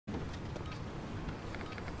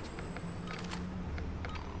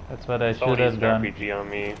That's what I Someone should have used done. an RPG on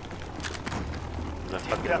me. In the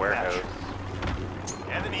fucking warehouse.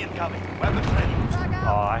 Enemy incoming. Weapons ready.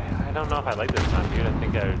 Oh, I don't know if I like this map, dude. I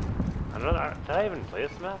think I don't know. Did I even play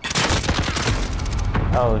this map?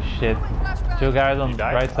 Oh shit. Two guys on You the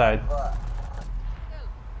died? right side. Oh,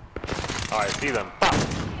 I see them. Fuck!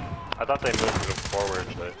 I thought they moved to go forward,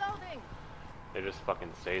 but they just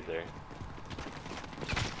fucking stayed there.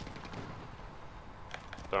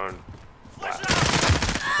 Throwing flash.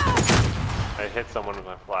 I hit someone with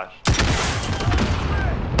my flash.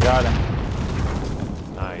 Got him.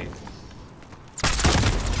 Nice.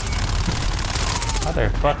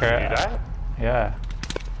 Motherfucker. Did you die? Yeah.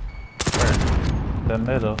 Where? The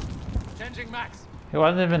middle. Changing max. He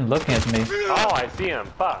wasn't even looking at me. Oh, I see him.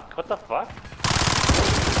 Fuck. What the fuck?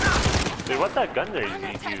 Dude, what's that gun there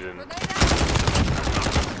he's using?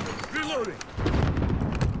 Reloading.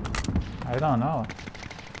 I don't know.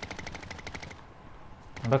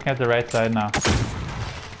 I'm looking at the right side now.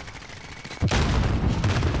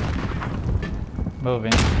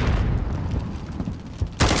 Moving.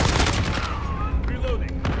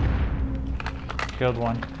 Reloading. Killed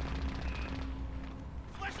one.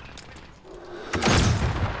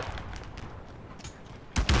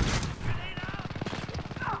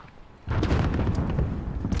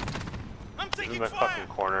 He's in the fucking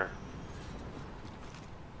corner.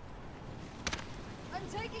 I'm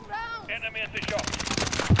taking rounds. Enemy at the shop.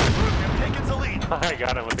 We've taken the lead. I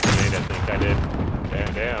got him with the grenade, I think I did.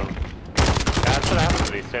 Damn. That's what happens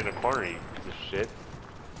when you stand in a corner, you piece of shit.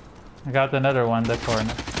 I got another one, that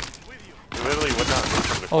corner. You literally would not move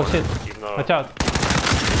from the Oh corner. shit. Even though... Watch out.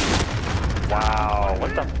 Wow,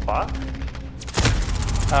 what the fuck?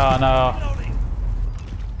 Oh no.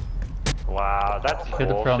 Wow, that's Should've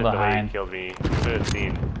bullshit from the way behind. he killed me. You should have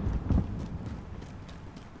seen.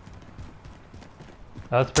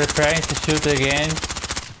 I was preparing to shoot again.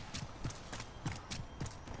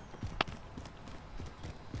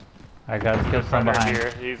 I got killed from Under behind.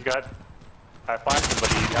 here, he's got... I flashed him, but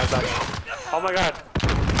he has that... Oh my god!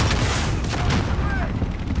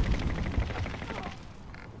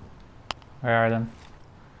 Where are them?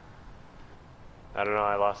 I don't know,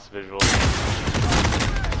 I lost visual.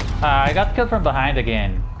 I got killed from behind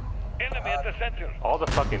again. Enemy at the center. All the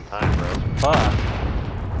fucking time, bro. Fuck.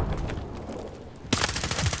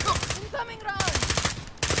 Incoming round.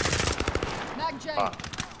 Mag J. Fuck.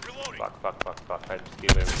 Reloading. Fuck. I just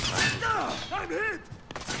gave him... I'm hit.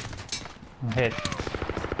 I'm hit.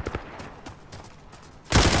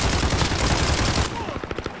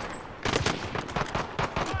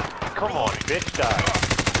 Come on, bitch, die.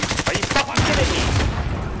 Are you fucking kidding me?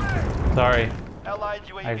 Sorry. Allied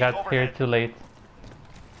UAV I got here overhead. too late.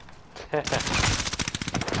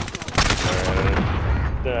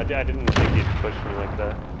 I didn't think you'd push me like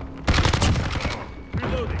that.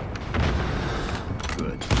 Reloading.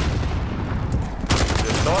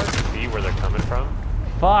 It's so hard to see where they're coming from.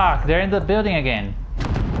 Fuck, they're in the building again.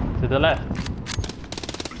 To the left.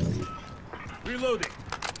 Reloading.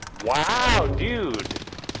 Wow, dude.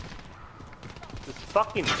 This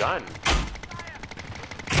fucking gun.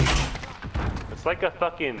 It's like a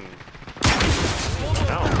fucking...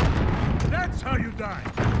 No. That's how you die.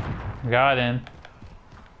 Got in.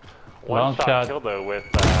 One Long shot shot. kill though with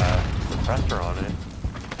suppressor on it.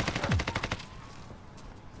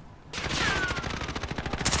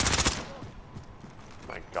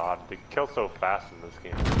 My god, they kill so fast in this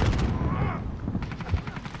game.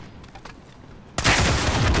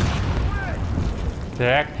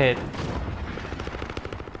 Direct hit.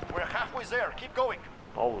 We're halfway there. Keep going.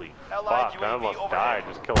 Holy Allied fuck, I UAV almost overhead. died.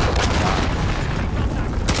 Just killed someone.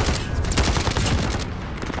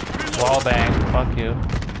 Wall bang. Fuck you.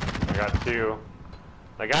 I got two.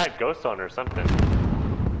 The guy had ghost on or something.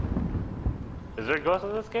 Is there a ghost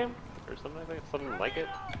in this game? Or something like that? Something like it?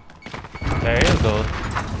 There is gold.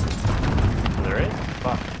 There is?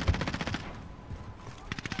 Fuck.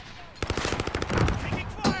 Taking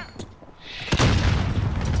fire.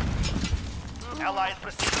 Allied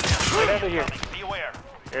precision. Get out of here. Beware.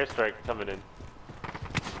 Airstrike coming in.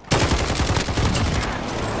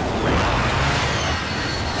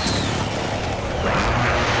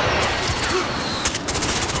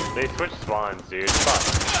 They switched spawns, dude. Fuck.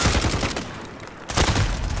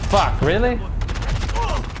 Fuck, really?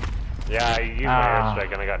 Yeah, I used my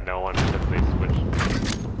airstrike and I got no one because they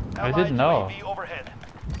switched. I didn't know. UAV overhead.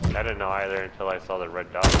 I didn't know either until I saw the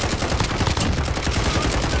red dot.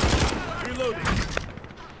 Reloading.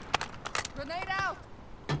 Grenade out.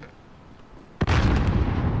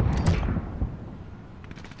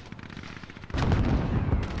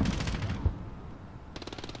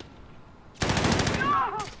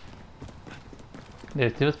 They're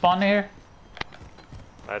still spawning here?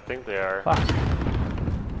 I think they are. Fuck.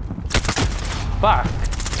 Fuck.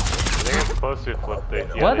 I think it's supposed to flip the.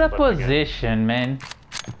 Yeah, What they a flipped again. position, man.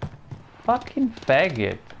 Fucking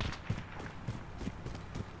faggot.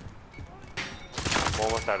 I'm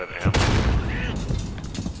almost out of ammo.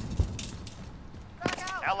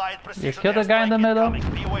 Allied You precision killed the guy in the airstrike middle?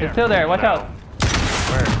 incoming. Beware. He's still there, watch No. out.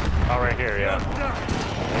 Where? Oh, right here, yeah.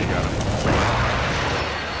 There you go.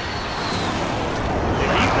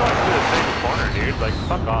 Yeah, he's going to the same corner, dude. Like,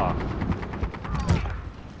 fuck off.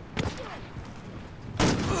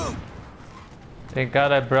 Thank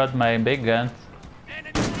God I brought my big guns.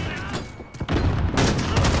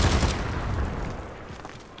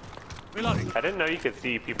 I didn't know you could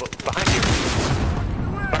see people behind you.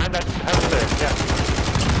 Behind that house there, yeah.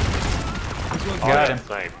 Oh, Got I him. got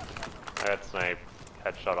sniped. I got sniped.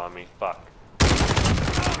 Headshot on me. Fuck.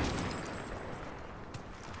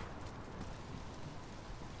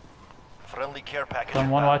 Friendly care package.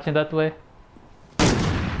 Someone inbound. watching that way? We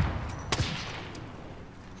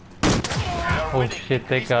are Oh winning. shit,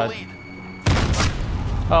 thank Increase the God. lead.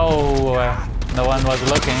 Oh, no one was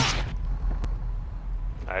looking.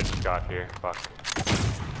 I just got here. Fuck.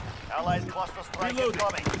 Allied cluster strike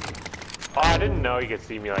incoming. Oh, I didn't know you could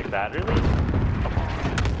see me like that. Really? Come on.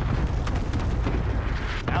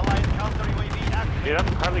 Allied counter UAV active. Dude, I'm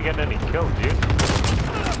hardly getting any kills, dude.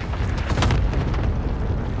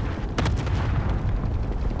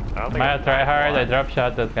 I don't think Might try hard, I drop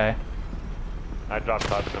shot that guy. I dropped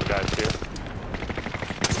shot some guys too.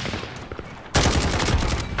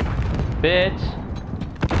 Bitch!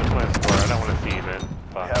 What's my score? I don't want to see you, man.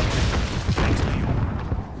 We Fuck. have victory. Thanks to you.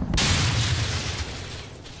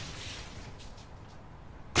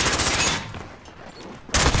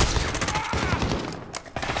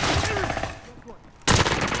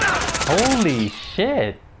 Holy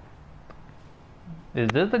shit! Is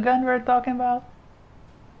this the gun we're talking about?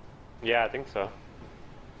 Yeah, I think so.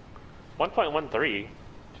 1.13.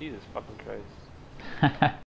 Jesus fucking Christ.